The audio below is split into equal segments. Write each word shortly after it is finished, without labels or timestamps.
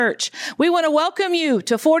Church. We want to welcome you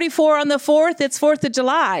to 44 on the 4th. It's 4th of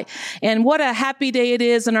July. And what a happy day it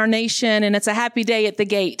is in our nation. And it's a happy day at the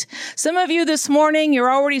gate. Some of you this morning,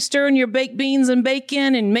 you're already stirring your baked beans and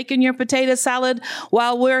bacon and making your potato salad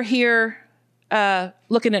while we're here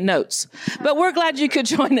looking at notes. But we're glad you could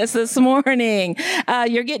join us this morning.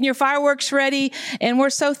 You're getting your fireworks ready, and we're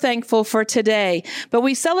so thankful for today. But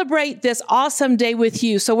we celebrate this awesome day with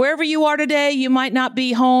you. So wherever you are today, you might not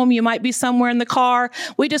be home. You might be somewhere in the car.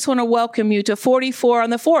 We just want to welcome you to 44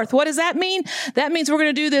 on the 4th. What does that mean? That means we're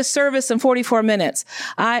going to do this service in 44 minutes.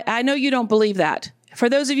 I know you don't believe that. For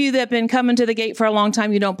those of you that have been coming to the gate for a long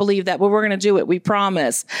time, you don't believe that, but we're going to do it. We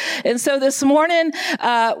promise. And so this morning,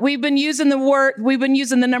 we've been using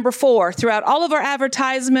the number 4 throughout all of our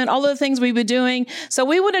advertisement, all of the things we've been doing. So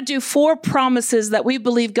we want to do 4 promises that we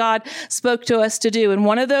believe God spoke to us to do. And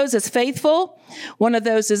one of those is faithful. One of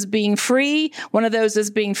those is being free. One of those is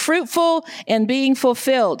being fruitful and being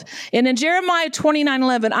fulfilled. And in Jeremiah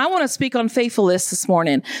 29:11, I want to speak on faithfulness this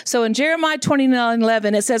morning. So in Jeremiah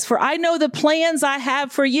 29:11, it says, "For I know the plans I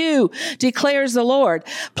have for you, declares the Lord.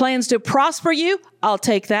 Plans to prosper you, I'll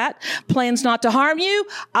take that. Plans not to harm you,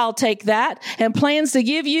 I'll take that. And plans to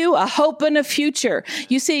give you a hope and a future."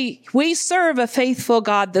 You see, we serve a faithful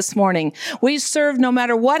God this morning. We serve no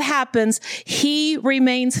matter what happens, He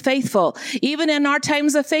remains faithful. Even in our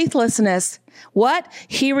times of faithlessness, what?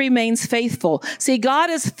 He remains faithful. See,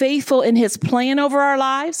 God is faithful in His plan over our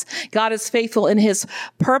lives. God is faithful in His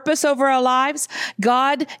purpose over our lives.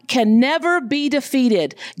 God can never be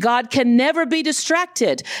defeated. God can never be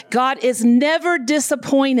distracted. God is never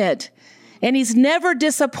disappointed. And He's never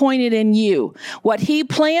disappointed in you. What He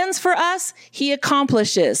plans for us, He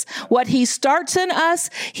accomplishes. What He starts in us,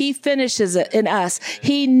 He finishes it in us.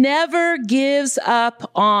 He never gives up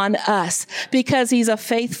on us because He's a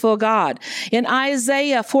faithful God. In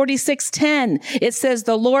Isaiah 46:10, it says,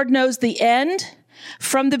 "The Lord knows the end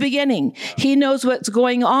from the beginning." He knows what's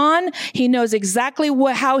going on. He knows exactly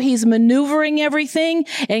how He's maneuvering everything.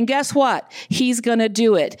 And guess what? He's going to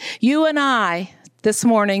do it. You and I this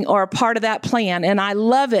morning are a part of that plan. And I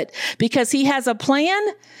love it because He has a plan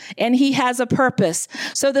and He has a purpose.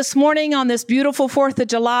 So this morning on this beautiful 4th of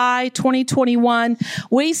July, 2021,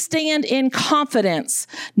 we stand in confidence,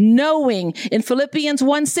 knowing in Philippians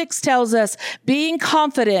 1:6 tells us, being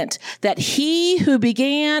confident that He who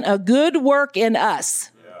began a good work in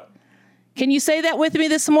us. Can you say that with me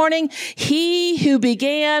this morning? He who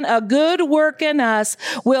began a good work in us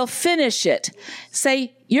will finish it.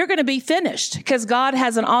 Say, you're going to be finished because God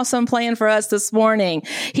has an awesome plan for us this morning.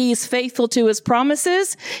 He's faithful to His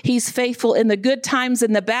promises. He's faithful in the good times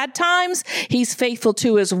and the bad times. He's faithful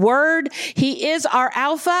to His word. He is our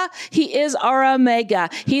Alpha. He is our Omega.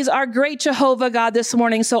 He's our great Jehovah God this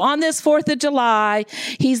morning. So on this 4th of July,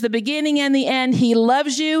 He's the beginning and the end. He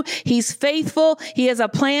loves you. He's faithful. He has a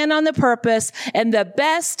plan on the purpose, and the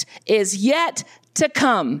best is yet to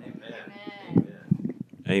come. Amen.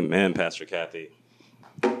 Amen, Pastor Kathy.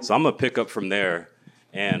 So I'm going to pick up from there,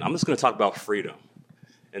 and I'm just going to talk about freedom.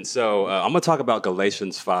 And so I'm going to talk about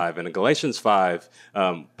Galatians 5. And in Galatians 5,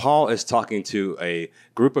 Paul is talking to a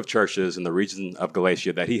group of churches in the region of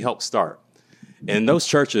Galatia that he helped start. And those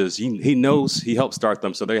churches, he knows he helped start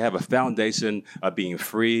them, so they have a foundation of being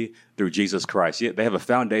free through Jesus Christ. They have a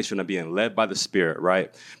foundation of being led by the Spirit,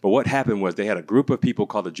 right? But what happened was they had a group of people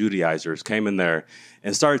called the Judaizers came in there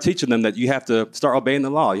and started teaching them that you have to start obeying the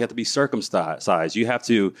law. You have to be circumcised. You have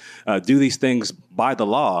to do these things by the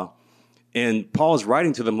law. And Paul's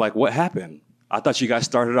writing to them like, what happened? I thought you guys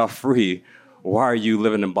started off free. Why are you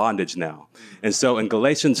living in bondage now? And so in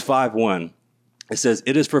Galatians 5:1, it says,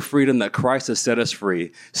 "It is for freedom that Christ has set us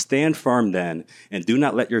free. Stand firm then, and do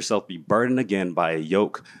not let yourself be burdened again by a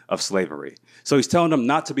yoke of slavery." So he's telling them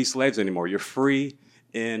not to be slaves anymore. You're free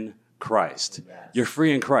in Christ. Yes. You're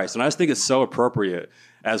free in Christ. And I just think it's so appropriate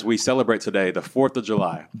as we celebrate today, the 4th of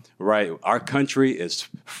July, right? Our country is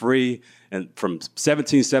free. And from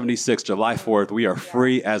 1776, July 4th, we are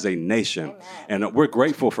free as a nation. Amen. And we're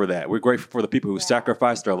grateful for that. We're grateful for the people who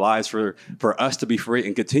sacrificed their lives for us to be free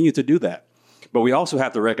and continue to do that. But we also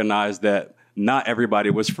have to recognize that not everybody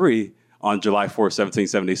was free on July 4th,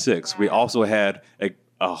 1776. We also had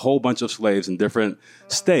a whole bunch of slaves in different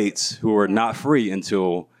states who were not free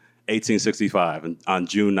until 1865 and on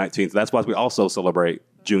June 19th. That's why we also celebrate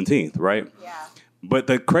Juneteenth, right? Yeah. But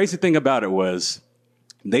the crazy thing about it was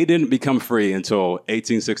they didn't become free until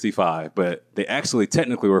 1865, but they actually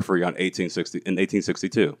technically were free in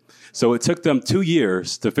 1862. So it took them 2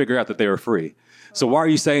 years to figure out that they were free. So why are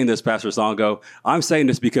you saying this, Pastor Songo? I'm saying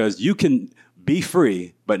this because you can be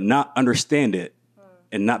free, but not understand it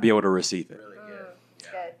and not be able to receive it. Really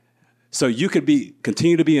good. So you could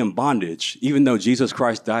continue to be in bondage, even though Jesus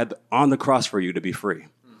Christ died on the cross for you to be free.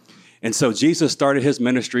 And so Jesus started his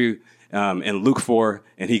ministry in Luke 4,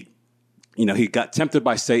 and he got tempted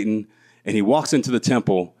by Satan, and he walks into the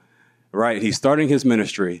temple, right? He's starting his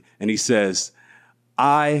ministry, and he says,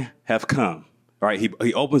 I have come. Right,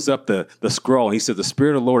 he opens up the scroll and he said, the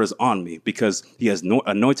Spirit of the Lord is on me because he has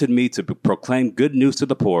anointed me to proclaim good news to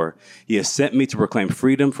the poor. He has sent me to proclaim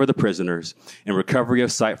freedom for the prisoners and recovery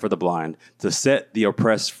of sight for the blind, to set the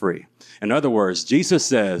oppressed free. In other words, Jesus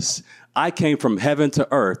says, I came from heaven to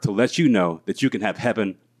earth to let you know that you can have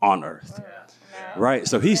heaven on earth. Yeah. Right?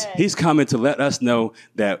 So he's coming to let us know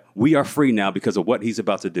that we are free now because of what he's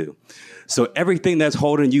about to do. So everything that's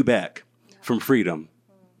holding you back from freedom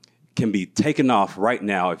can be taken off right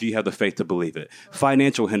now if you have the faith to believe it.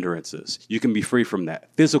 Financial hindrances, you can be free from that.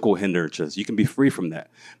 Physical hindrances, you can be free from that.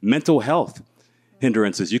 Mental health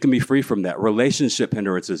hindrances, you can be free from that. Relationship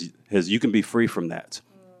hindrances, you can be free from that.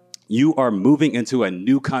 You are moving into a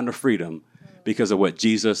new kind of freedom because of what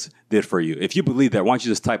Jesus did for you. If you believe that, why don't you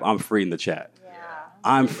just type I'm free in the chat? Yeah.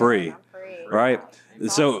 I'm free. Right?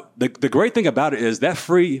 So the great thing about it is that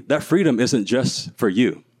freedom isn't just for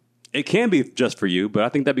you. It can be just for you, but I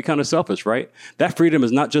think that'd be kind of selfish, right? That freedom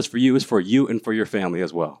is not just for you, it's for you and for your family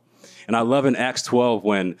as well. And I love in Acts 12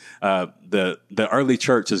 when the early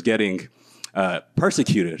church is getting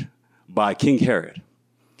persecuted by King Herod.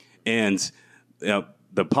 And the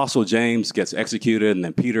Apostle James gets executed, and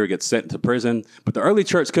then Peter gets sent into prison. But the early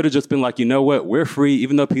church could have just been like, you know what? We're free,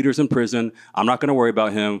 even though Peter's in prison. I'm not going to worry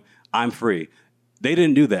about him. I'm free. They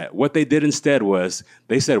didn't do that. What they did instead was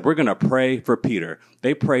they said, we're going to pray for Peter.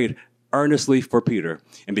 They prayed earnestly for Peter.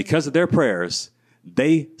 And because of their prayers,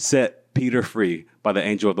 they set Peter free by the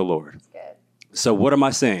angel of the Lord. So what am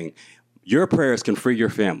I saying? Your prayers can free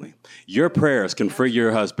your family. Your prayers can free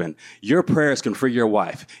your husband. Your prayers can free your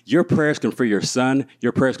wife. Your prayers can free your son.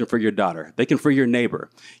 Your prayers can free your daughter. They can free your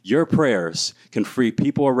neighbor. Your prayers can free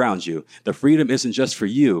people around you. The freedom isn't just for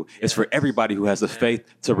you. It's for everybody who has the faith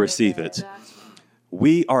to receive it.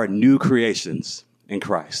 We are new creations in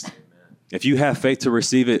Christ. If you have faith to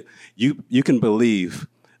receive it, you can believe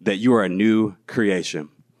that you are a new creation.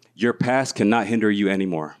 Your past cannot hinder you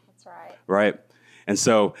anymore. That's right. Right? And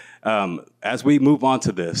so as we move on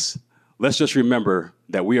to this, let's just remember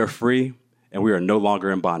that we are free and we are no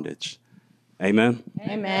longer in bondage. Amen.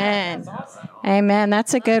 Amen. Amen.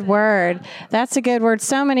 That's a good word. That's a good word.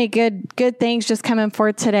 So many good things just coming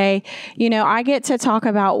forth today. You know, I get to talk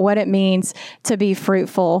about what it means to be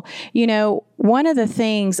fruitful. You know, one of the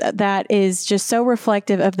things that is just so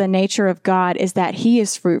reflective of the nature of God is that he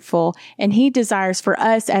is fruitful and he desires for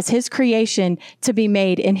us as his creation to be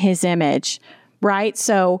made in his image, right?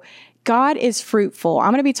 So God is fruitful. I'm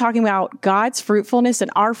going to be talking about God's fruitfulness and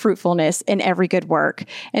our fruitfulness in every good work.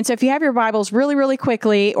 And so if you have your Bibles really, really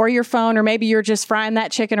quickly, or your phone, or maybe you're just frying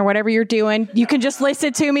that chicken or whatever you're doing, you can just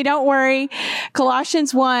listen to me. Don't worry.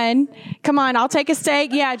 Colossians 1. Come on, I'll take a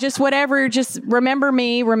steak. Yeah, just whatever. Just remember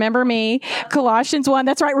me. Remember me. Colossians 1.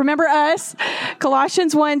 That's right. Remember us.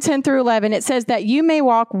 Colossians 1, 10 through 11. It says that you may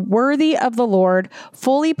walk worthy of the Lord,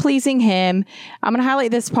 fully pleasing him. I'm going to highlight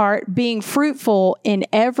this part. Being fruitful in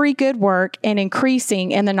every good work and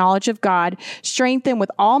increasing in the knowledge of God, strengthened with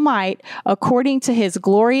all might according to his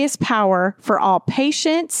glorious power for all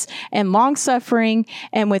patience and long suffering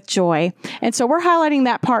and with joy. And so we're highlighting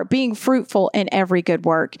that part, being fruitful in every good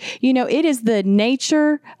work. You know, it is the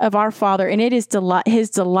nature of our Father, and it is his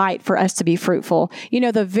delight for us to be fruitful. You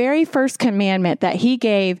know, the very first commandment that he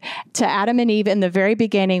gave to Adam and Eve in the very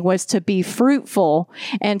beginning was to be fruitful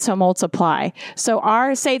and to multiply. So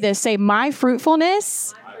say my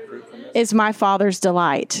fruitfulness is my Father's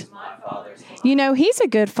delight. You know, he's a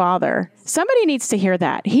good father. Somebody needs to hear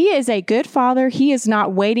that. He is a good father. He is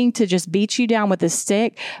not waiting to just beat you down with a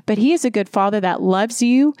stick, but he is a good father that loves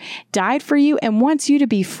you, died for you, and wants you to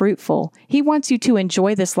be fruitful. He wants you to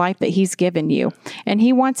enjoy this life that he's given you. And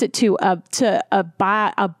he wants it to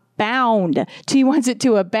abound. He wants it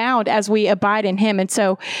to abound as we abide in him. And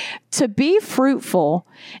so to be fruitful,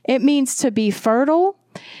 it means to be fertile,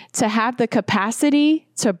 to have the capacity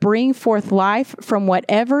to bring forth life from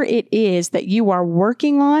whatever it is that you are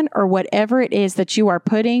working on or whatever it is that you are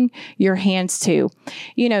putting your hands to.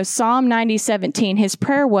 You know, Psalm 90:17, his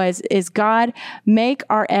prayer is God, make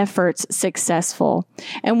our efforts successful.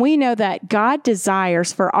 And we know that God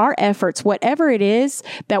desires for our efforts, whatever it is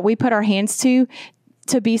that we put our hands to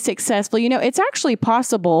be successful. You know, it's actually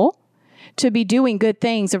possible to be doing good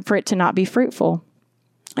things and for it to not be fruitful.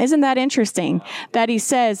 Isn't that interesting that he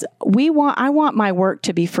says, I want my work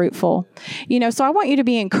to be fruitful. So I want you to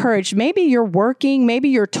be encouraged. Maybe you're working, maybe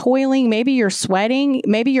you're toiling, maybe you're sweating,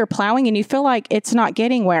 maybe you're plowing and you feel like it's not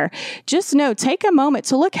getting where. Just know, take a moment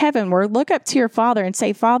to look heavenward, look up to your Father and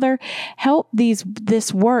say, Father, help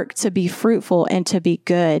this work to be fruitful and to be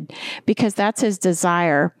good, because that's his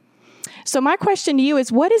desire. So my question to you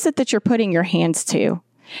is, what is it that you're putting your hands to?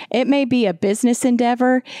 It may be a business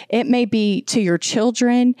endeavor. It may be to your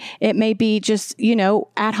children. It may be just,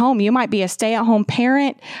 at home. You might be a stay-at-home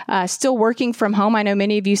parent, still working from home. I know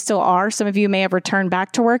many of you still are. Some of you may have returned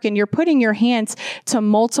back to work, and you're putting your hands to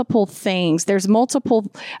multiple things. There's multiple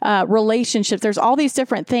relationships. There's all these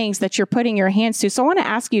different things that you're putting your hands to. So I want to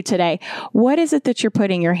ask you today, what is it that you're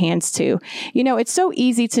putting your hands to? It's so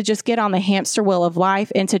easy to just get on the hamster wheel of life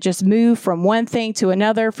and to just move from one thing to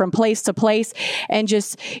another, from place to place, and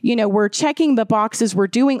just we're checking the boxes, we're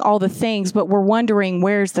doing all the things, but we're wondering,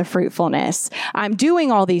 where's the fruitfulness? I'm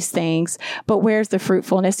doing all these things, but where's the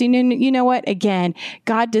fruitfulness? You know what? Again,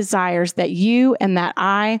 God desires that you and that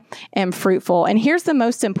I am fruitful. And here's the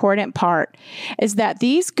most important part, is that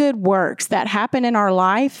these good works that happen in our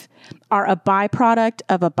life are a byproduct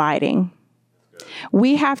of abiding.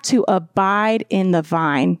 We have to abide in the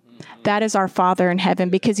vine. That is our Father in heaven,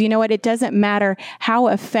 because you know what? It doesn't matter how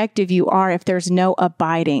effective you are if there's no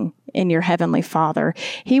abiding in your heavenly Father.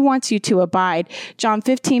 He wants you to abide. John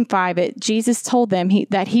 15:5, Jesus told them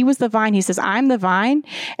that he was the vine. He says, I'm the vine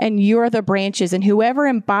and you're the branches, and whoever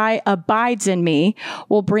abides in me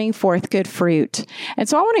will bring forth good fruit. And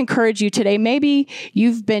so I want to encourage you today. Maybe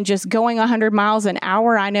you've been just going 100 miles an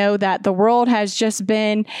hour. I know that the world has just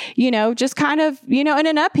been, just kind of, in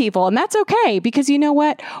an upheaval, and that's okay, because you know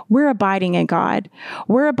what? We're abiding in God.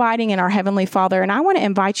 We're abiding in our heavenly Father. And I want to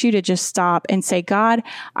invite you to just stop and say, God,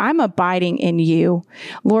 I'm abiding in you.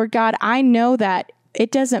 Lord God, I know that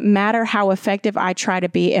it doesn't matter how effective I try to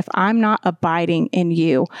be if I'm not abiding in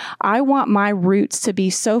you. I want my roots to be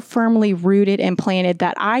so firmly rooted and planted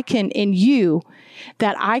that I can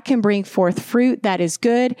bring forth fruit that is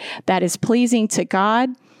good, that is pleasing to God,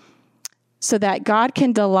 so that God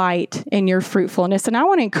can delight in your fruitfulness. And I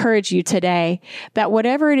want to encourage you today that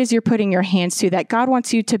whatever it is you're putting your hands to, that God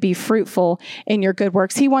wants you to be fruitful in your good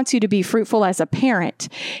works. He wants you to be fruitful as a parent.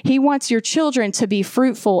 He wants your children to be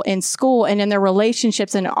fruitful in school and in their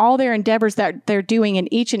relationships and all their endeavors that they're doing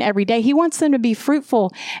in each and every day. He wants them to be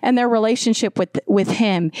fruitful in their relationship with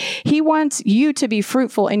Him. He wants you to be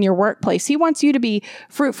fruitful in your workplace. He wants you to be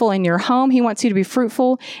fruitful in your home. He wants you to be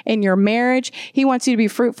fruitful in your marriage. He wants you to be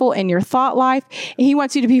fruitful in your thought life. He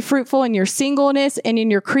wants you to be fruitful in your singleness and in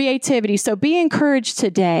your creativity. So be encouraged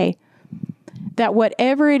today that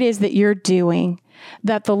whatever it is that you're doing,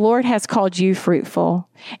 that the Lord has called you fruitful,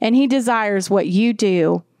 and He desires what you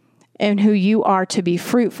do and who you are to be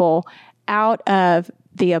fruitful out of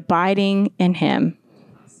the abiding in Him.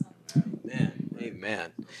 Amen.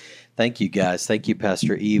 Amen. Thank you, guys. Thank you,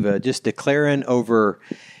 Pastor Eva. Just declaring over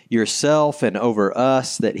yourself and over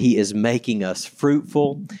us that He is making us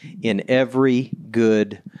fruitful in every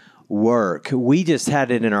good work. We just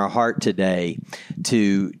had it in our heart today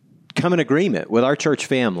to come in agreement with our church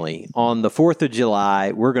family. On the 4th of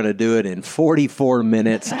July, we're going to do it in 44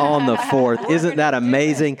 minutes on the 4th. Isn't that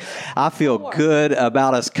amazing? I feel good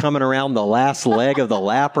about us coming around the last leg of the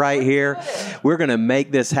lap right here. We're going to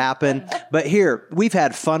make this happen. But here, we've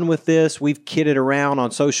had fun with this. We've kidded around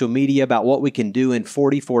on social media about what we can do in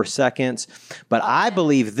 44 seconds. But I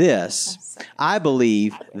believe this,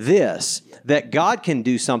 that God can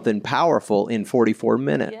do something powerful in 44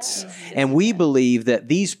 minutes. Yes. And we believe that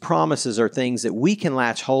these promises are things that we can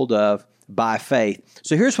latch hold of by faith.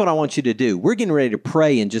 So here's what I want you to do. We're getting ready to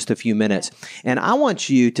pray in just a few minutes. And I want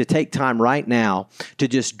you to take time right now to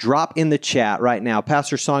just drop in the chat right now.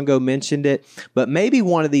 Pastor Songo mentioned it, but maybe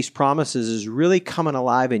one of these promises is really coming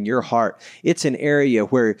alive in your heart. It's an area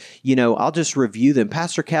where, I'll just review them.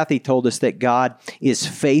 Pastor Kathy told us that God is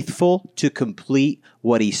faithful to complete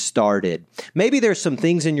what He started. Maybe there's some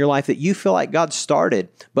things in your life that you feel like God started,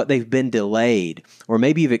 but they've been delayed. Or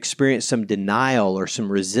maybe you've experienced some denial or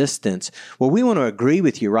some resistance. Well, we want to agree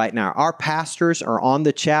with you right now. Our pastors are on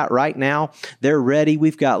the chat right now. They're ready.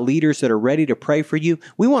 We've got leaders that are ready to pray for you.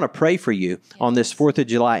 We want to pray for you on this 4th of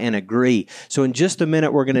July and agree. So in just a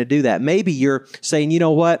minute, we're going to do that. Maybe you're saying, you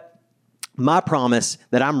know what? My promise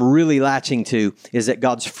that I'm really latching to is that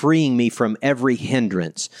God's freeing me from every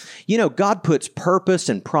hindrance. God puts purpose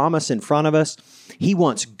and promise in front of us. He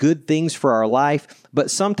wants good things for our life,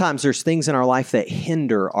 but sometimes there's things in our life that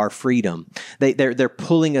hinder our freedom. They're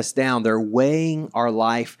pulling us down. They're weighing our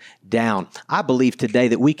life down. I believe today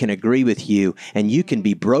that we can agree with you and you can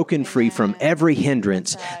be broken free from every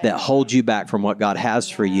hindrance that holds you back from what God has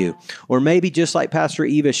for you. Or maybe just like Pastor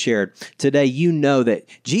Eva shared, today you know that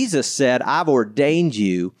Jesus said, I've ordained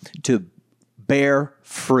you to bear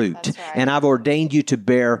fruit, and I've ordained you to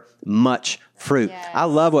bear much fruit. Yes. I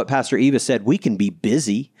love what Pastor Eva said. We can be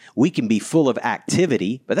busy. We can be full of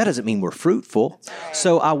activity, but that doesn't mean we're fruitful. Right.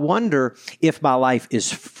 So I wonder if my life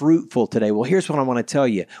is fruitful today. Well, here's what I want to tell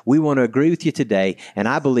you. We want to agree with you today, and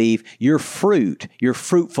I believe your fruit, your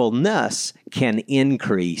fruitfulness can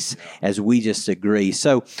increase as we just agree.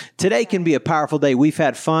 So today can be a powerful day. We've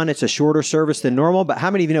had fun. It's a shorter service than normal, but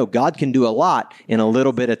how many of you know God can do a lot in a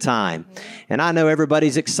little bit of time? And I know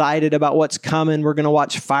everybody's excited about what's coming. We're going to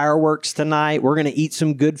watch fireworks tonight. We're going to eat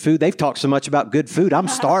some good food. They've talked so much about good food. I'm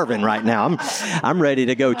starving right now. I'm ready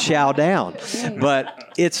to go chow down.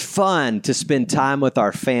 But it's fun to spend time with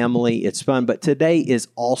our family. It's fun. But today is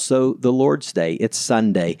also the Lord's Day. It's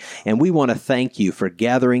Sunday. And we want to thank you for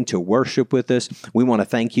gathering to worship with us. We want to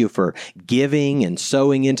thank you for giving and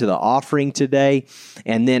sowing into the offering today.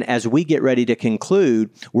 And then as we get ready to conclude,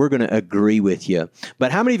 we're going to agree with you.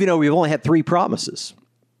 But how many of you know we've only had 3 promises?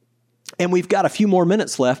 And we've got a few more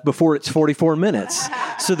minutes left before it's 44 minutes.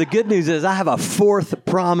 So the good news is I have a 4th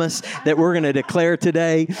promise that we're going to declare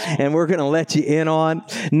today, and we're going to let you in on.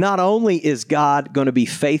 Not only is God going to be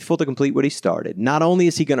faithful to complete what he started, not only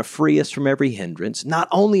is he going to free us from every hindrance, not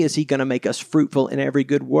only is he going to make us fruitful in every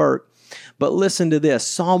good work, but listen to this.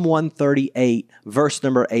 Psalm 138, verse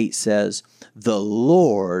number 8 says, "The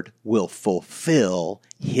Lord will fulfill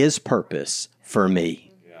his purpose for me."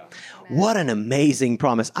 What an amazing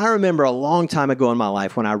promise. I remember a long time ago in my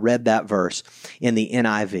life when I read that verse in the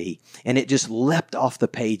NIV, and it just leapt off the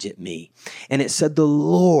page at me. And it said, the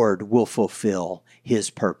Lord will fulfill his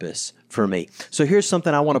purpose for me. So here's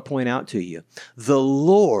something I want to point out to you. The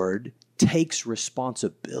Lord takes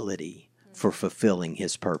responsibility for fulfilling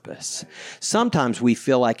his purpose. Sometimes we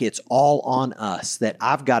feel like it's all on us, that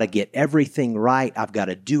I've got to get everything right. I've got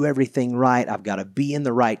to do everything right. I've got to be in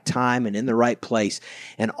the right time and in the right place.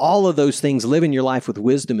 And all of those things, living your life with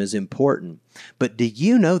wisdom is important. But do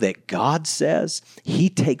you know that God says he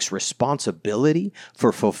takes responsibility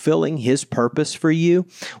for fulfilling his purpose for you?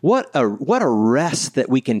 What a rest that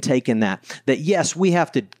we can take in that yes, we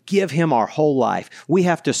have to give him our whole life. We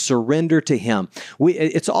have to surrender to him.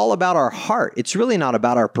 It's all about our heart. It's really not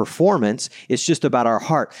about our performance. It's just about our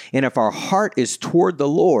heart. And if our heart is toward the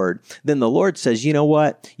Lord, then the Lord says, you know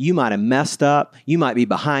what? You might have messed up. You might be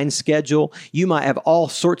behind schedule. You might have all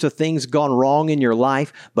sorts of things gone wrong in your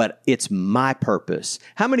life, but it's my purpose.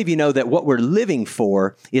 How many of you know that what we're living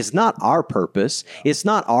for is not our purpose? It's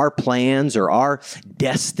not our plans or our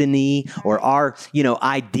destiny or our,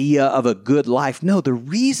 idea of a good life. No, the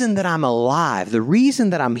reason that I'm alive, the reason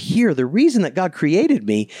that I'm here, the reason that God created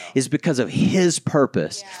me is because of his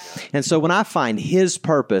purpose. Yeah. And so when I find his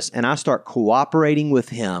purpose and I start cooperating with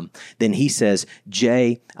him, then he says,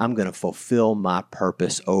 Jay, I'm going to fulfill my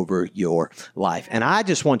purpose over your life. And I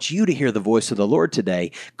just want you to hear the voice of the Lord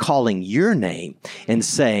today calling your name and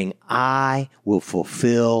saying, I will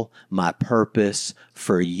fulfill my purpose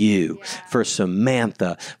for you, for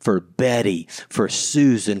Samantha, for Betty, for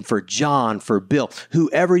Susan, for John, for Bill,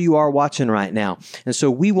 whoever you are watching right now. And so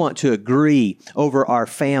we want to agree over our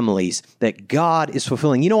families that God is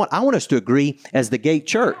fulfilling. You know what? I want us to agree as the Gate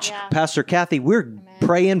Church. Yeah. Pastor Kathy, we're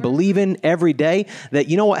praying, believing every day that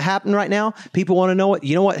you know what happened right now? People want to know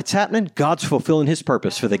what's happening? God's fulfilling his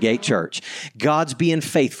purpose for the Gate Church. God's being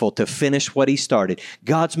faithful to finish what he started.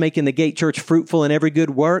 God's making the Gate Church fruitful in every good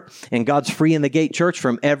work, and God's freeing the Gate Church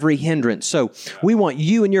from every hindrance. So we want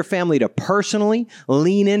you and your family to personally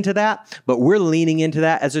lean into that, but we're leaning into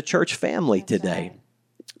that as a church family today.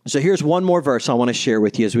 So here's one more verse I want to share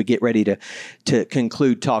with you as we get ready to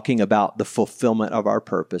conclude talking about the fulfillment of our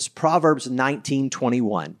purpose. Proverbs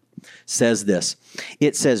 19:21 says this.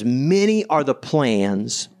 It says, many are the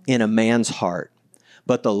plans in a man's heart,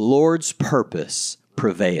 but the Lord's purpose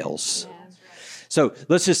prevails. So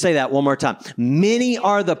let's just say that one more time. Many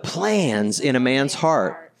are the plans in a man's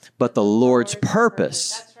heart, but the Lord's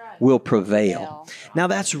purpose will prevail. Now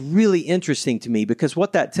that's really interesting to me because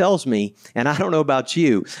what that tells me, and I don't know about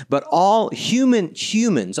you, but all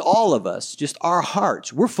humans, all of us, just our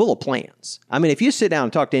hearts, we're full of plans. I mean, if you sit down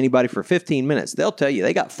and talk to anybody for 15 minutes, they'll tell you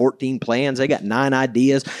they got 14 plans, they got 9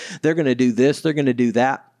 ideas, they're going to do this, they're going to do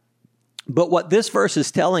that. But what this verse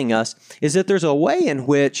is telling us is that there's a way in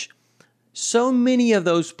which so many of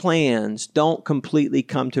those plans don't completely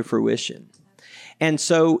come to fruition. And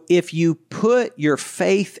so if you put your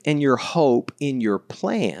faith and your hope in your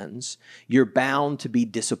plans, you're bound to be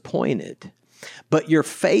disappointed. But your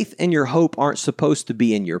faith and your hope aren't supposed to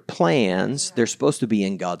be in your plans. They're supposed to be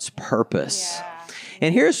in God's purpose. Yeah.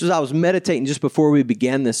 And here's as I was meditating just before we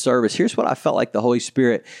began this service, here's what I felt like the Holy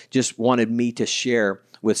Spirit just wanted me to share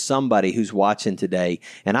with somebody who's watching today.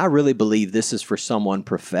 And I really believe this is for someone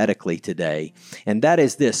prophetically today. And that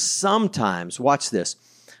is this: sometimes, watch this,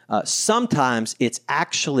 sometimes it's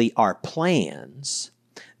actually our plans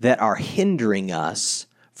that are hindering us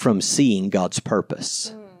from seeing God's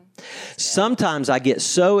purpose. Sometimes I get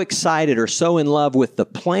so excited or so in love with the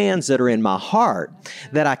plans that are in my heart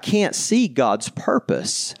that I can't see God's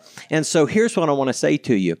purpose. And so here's what I want to say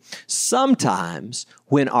to you. Sometimes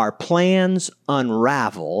when our plans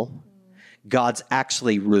unravel, God's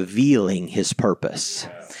actually revealing His purpose.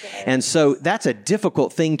 And so that's a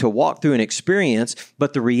difficult thing to walk through and experience.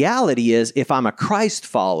 But the reality is, if I'm a Christ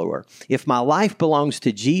follower, if my life belongs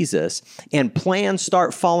to Jesus and plans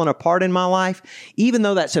start falling apart in my life, even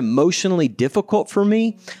though that's emotionally difficult for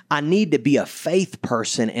me, I need to be a faith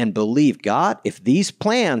person and believe, God, if these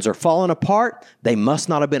plans are falling apart, they must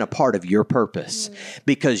not have been a part of your purpose,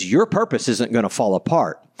 because your purpose isn't going to fall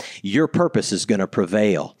apart. Your purpose is going to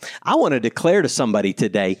prevail. I want to declare to somebody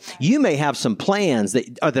today, you may have some plans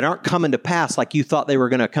that aren't coming to pass like you thought they were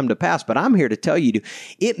going to come to pass, but I'm here to tell you,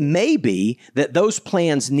 it may be that those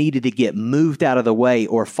plans needed to get moved out of the way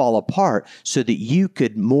or fall apart so that you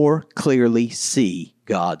could more clearly see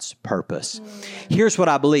God's purpose. Here's what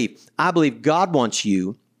I believe. I believe God wants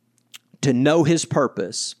you to know His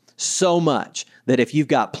purpose so much that if you've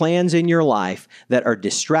got plans in your life that are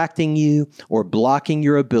distracting you or blocking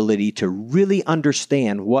your ability to really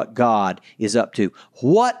understand what God is up to,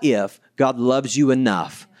 what if God loves you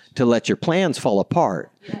enough to let your plans fall apart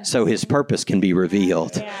so His purpose can be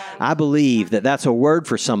revealed? I believe that that's a word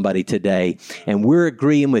for somebody today, and we're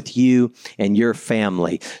agreeing with you and your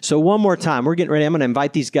family. So one more time, we're getting ready. I'm going to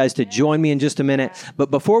invite these guys to join me in just a minute.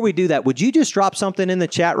 But before we do that, would you just drop something in the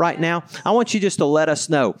chat right now? I want you just to let us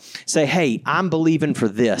know. Say, hey, I'm believing for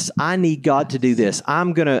this. I need God to do this.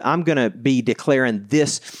 I'm gonna be declaring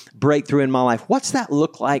this breakthrough in my life. What's that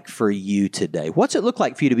look like for you today? What's it look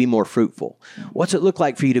like for you to be more fruitful? What's it look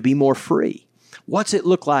like for you to be more free? What's it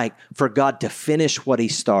look like for God to finish what He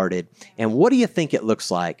started? And what do you think it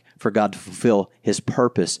looks like for God to fulfill His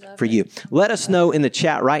purpose for you? Let us know in the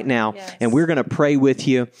chat right now, and we're going to pray with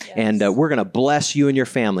you, and we're going to bless you and your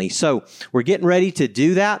family. So we're getting ready to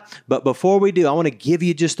do that, but before we do, I want to give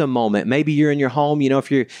you just a moment. Maybe you're in your home. You know,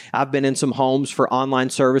 I've been in some homes for online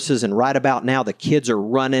services, and right about now, the kids are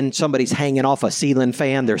running. Somebody's hanging off a ceiling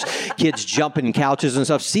fan. There's kids jumping couches and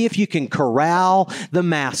stuff. See if you can corral the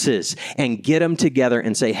masses and get them together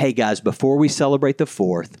and say, hey guys, before we celebrate the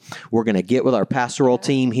 4th, we're going to get with our pastoral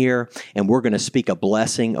team here, and we're going to speak a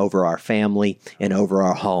blessing over our family and over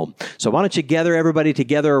our home. So why don't you gather everybody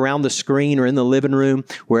together around the screen or in the living room,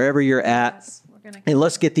 wherever you're at. And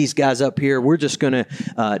let's get these guys up here. We're just going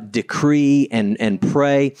to decree and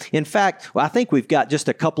pray. In fact, I think we've got just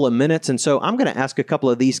a couple of minutes. And so I'm going to ask a couple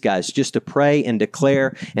of these guys just to pray and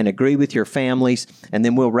declare and agree with your families. And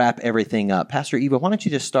then we'll wrap everything up. Pastor Eva, why don't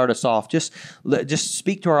you just start us off? Just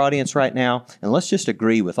speak to our audience right now. And let's just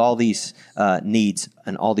agree with all these needs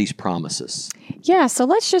and all these promises. Yeah, so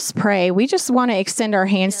let's just pray. We just want to extend our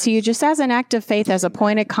hands to you just as an act of faith, as a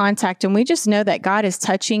point of contact. And we just know that God is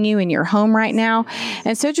touching you in your home right now.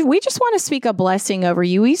 And so we just want to speak a blessing over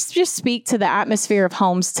you. We just speak to the atmosphere of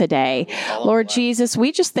homes today. Lord Jesus,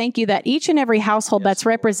 we just thank you that each and every household that's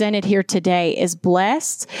represented here today is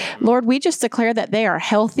blessed. Lord, we just declare that they are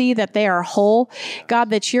healthy, that they are whole. God,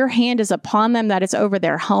 that your hand is upon them, that it's over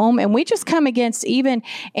their home. And we just come against even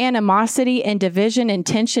animosity and division and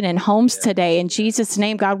tension in homes today. In Jesus'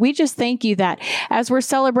 name, God, we just thank you that as we're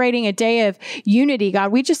celebrating a day of unity,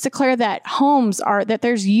 God, we just declare that that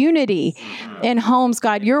there's unity in homes,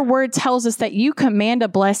 God. Your word tells us that you command a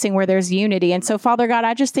blessing where there's unity. And so, Father God,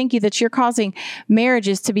 I just thank you that you're causing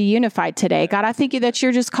marriages to be unified today. God, I thank you that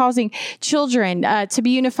you're just causing children to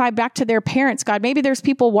be unified back to their parents. God, maybe there's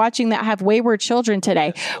people watching that have wayward children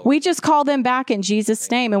today. We just call them back in Jesus'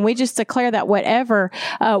 name. And we just declare that whatever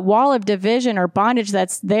wall of division or bondage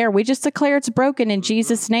that's there, we just declare it's broken in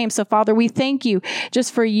Jesus' name. So, Father, we thank you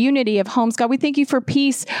just for unity of homes. God, we thank you for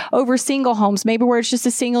peace over single homes, maybe where it's just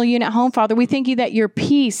a single unit home, Father. We thank you that your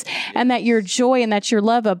peace and that your joy and that your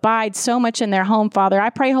love abide so much in their home, Father. I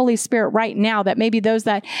pray, Holy Spirit, right now that maybe those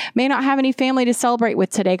that may not have any family to celebrate with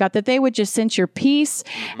today, God, that they would just sense your peace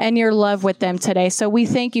and your love with them today. So we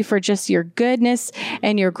thank you for just your goodness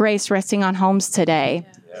and your grace resting on homes today.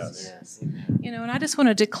 Yes. You know, and I just want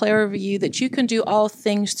to declare over you that you can do all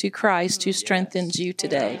things through Christ who strengthens you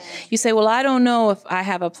today. You say, well, I don't know if I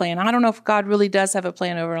have a plan. I don't know if God really does have a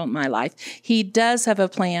plan over my life. He does have a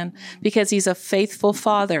plan because he's a faithful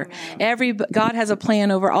Father. God has a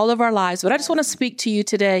plan over all of our lives. But I just want to speak to you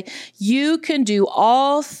today. You can do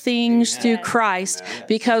all things through Christ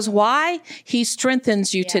because why? He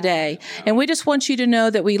strengthens you today. And we just want you to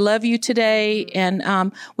know that we love you today.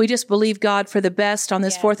 And we just believe God for the best on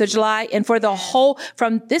this 4th of July and for the whole,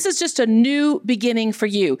 this is just a new beginning for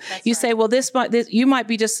you. You say, well, you might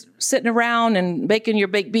be just sitting around and baking your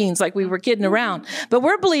baked beans like we were kidding around. But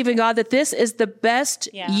we're believing, God, that this is the best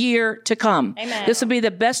year to come. Amen. This will be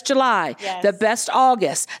the best July, the best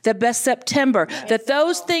August, the best September, that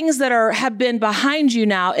those things that have been behind you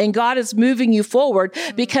now, and God is moving you forward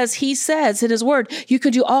because he says in his word, you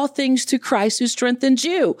can do all things through Christ who strengthens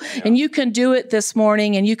you. And you can do it this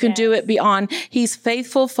morning and you can do it beyond. He's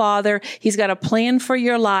faithful Father. He's got a plan for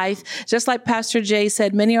your life. Just like Pastor Jay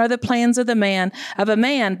said, many are the plans of a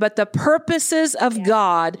man, but the purposes of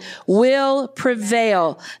God will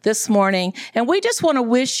prevail this morning. And we just want to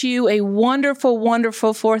wish you a wonderful,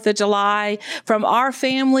 wonderful 4th of July from our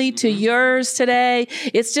family to yours today.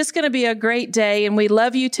 It's just going to be a great day and we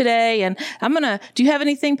love you today. And do you have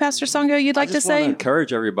anything, Pastor Songo, you'd like to say? I just want to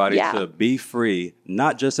encourage everybody to be free,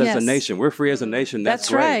 not just as a nation. We're free as a nation. That's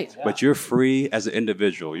great. Right. But you're free as an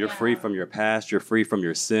individual. You're free from your past. You're free from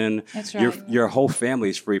your sin. That's right. Your whole family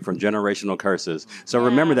is free from generational curses. So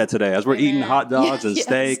remember that today. As we're eating hot dogs and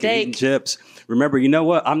steak and eating chips, remember, you know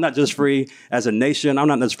what? I'm not just free as a nation. I'm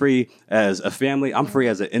not just free as a family. I'm free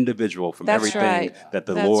as an individual from everything that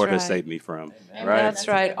the Lord has saved me from. Right? That's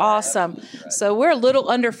right. Awesome. So we're a little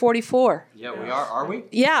under 44. Yeah, we are. Are we?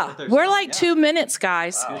 Yeah. We're like 2 minutes,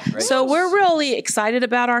 guys. So we're really excited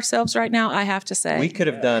about ourselves right now, I have to say. We could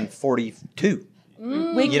have done 42.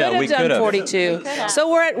 We could have done 42.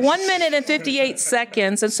 So we're at 1 minute and 58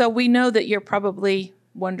 seconds. And so we know that you're probably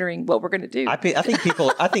wondering what we're going to do. I think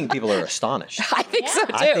people are astonished. I think so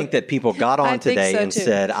too. I think that people got on today and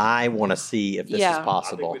said, I want to see if this is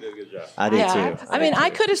possible. I did too. I mean, I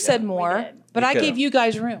could have said more, but I gave you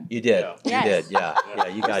guys room. You did. You did. Yeah. Yeah.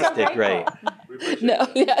 You guys did great.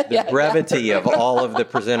 The brevity of all of the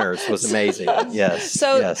presenters was amazing. Yes.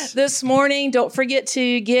 So this morning, don't forget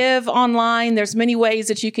to give online. There's many ways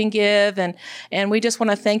that you can give. And we just want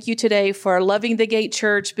to thank you today for loving the Gate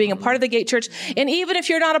Church, being a part of the Gate Church. And even if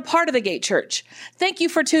you're not a part of the Gate Church, thank you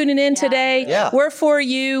for tuning in today. Yeah. We're for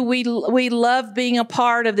you. We love being a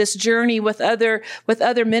part of this journey with other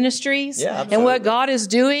ministries and what God is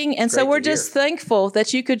doing. And so we're just thankful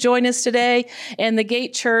that you could join us today. And the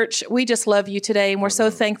Gate Church, we just love you today, and we're so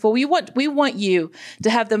thankful. We want you to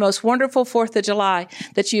have the most wonderful 4th of July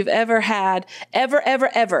that you've ever had,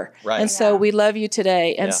 ever. Right. And so we love you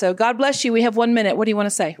today. And so God bless you. We have 1 minute. What do you want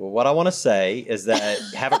to say? Well, what I want to say is that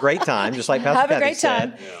have a great time, just like Pastor Kathy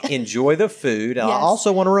said. Enjoy the food. And I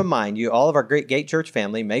also want to remind you, all of our great Gate Church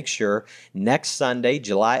family, make sure next Sunday,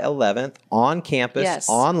 July 11th, on campus,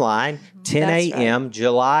 online, 10 a.m. Right.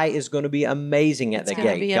 July is going to be amazing at the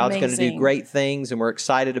Gate. God's going to do great things, and we're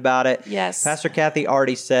excited about it. Yes. Pastor Kathy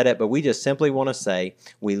already said it, but we just simply want to say,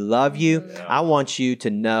 we love you. I want you to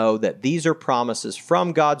know that these are promises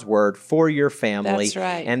from God's Word for your family. That's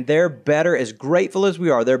right. And they're better, as grateful as we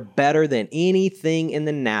are, they're better than anything in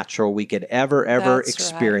the natural we could ever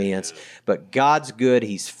experience. Right. But God's good.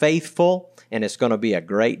 He's faithful, and it's going to be a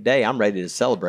great day. I'm ready to celebrate.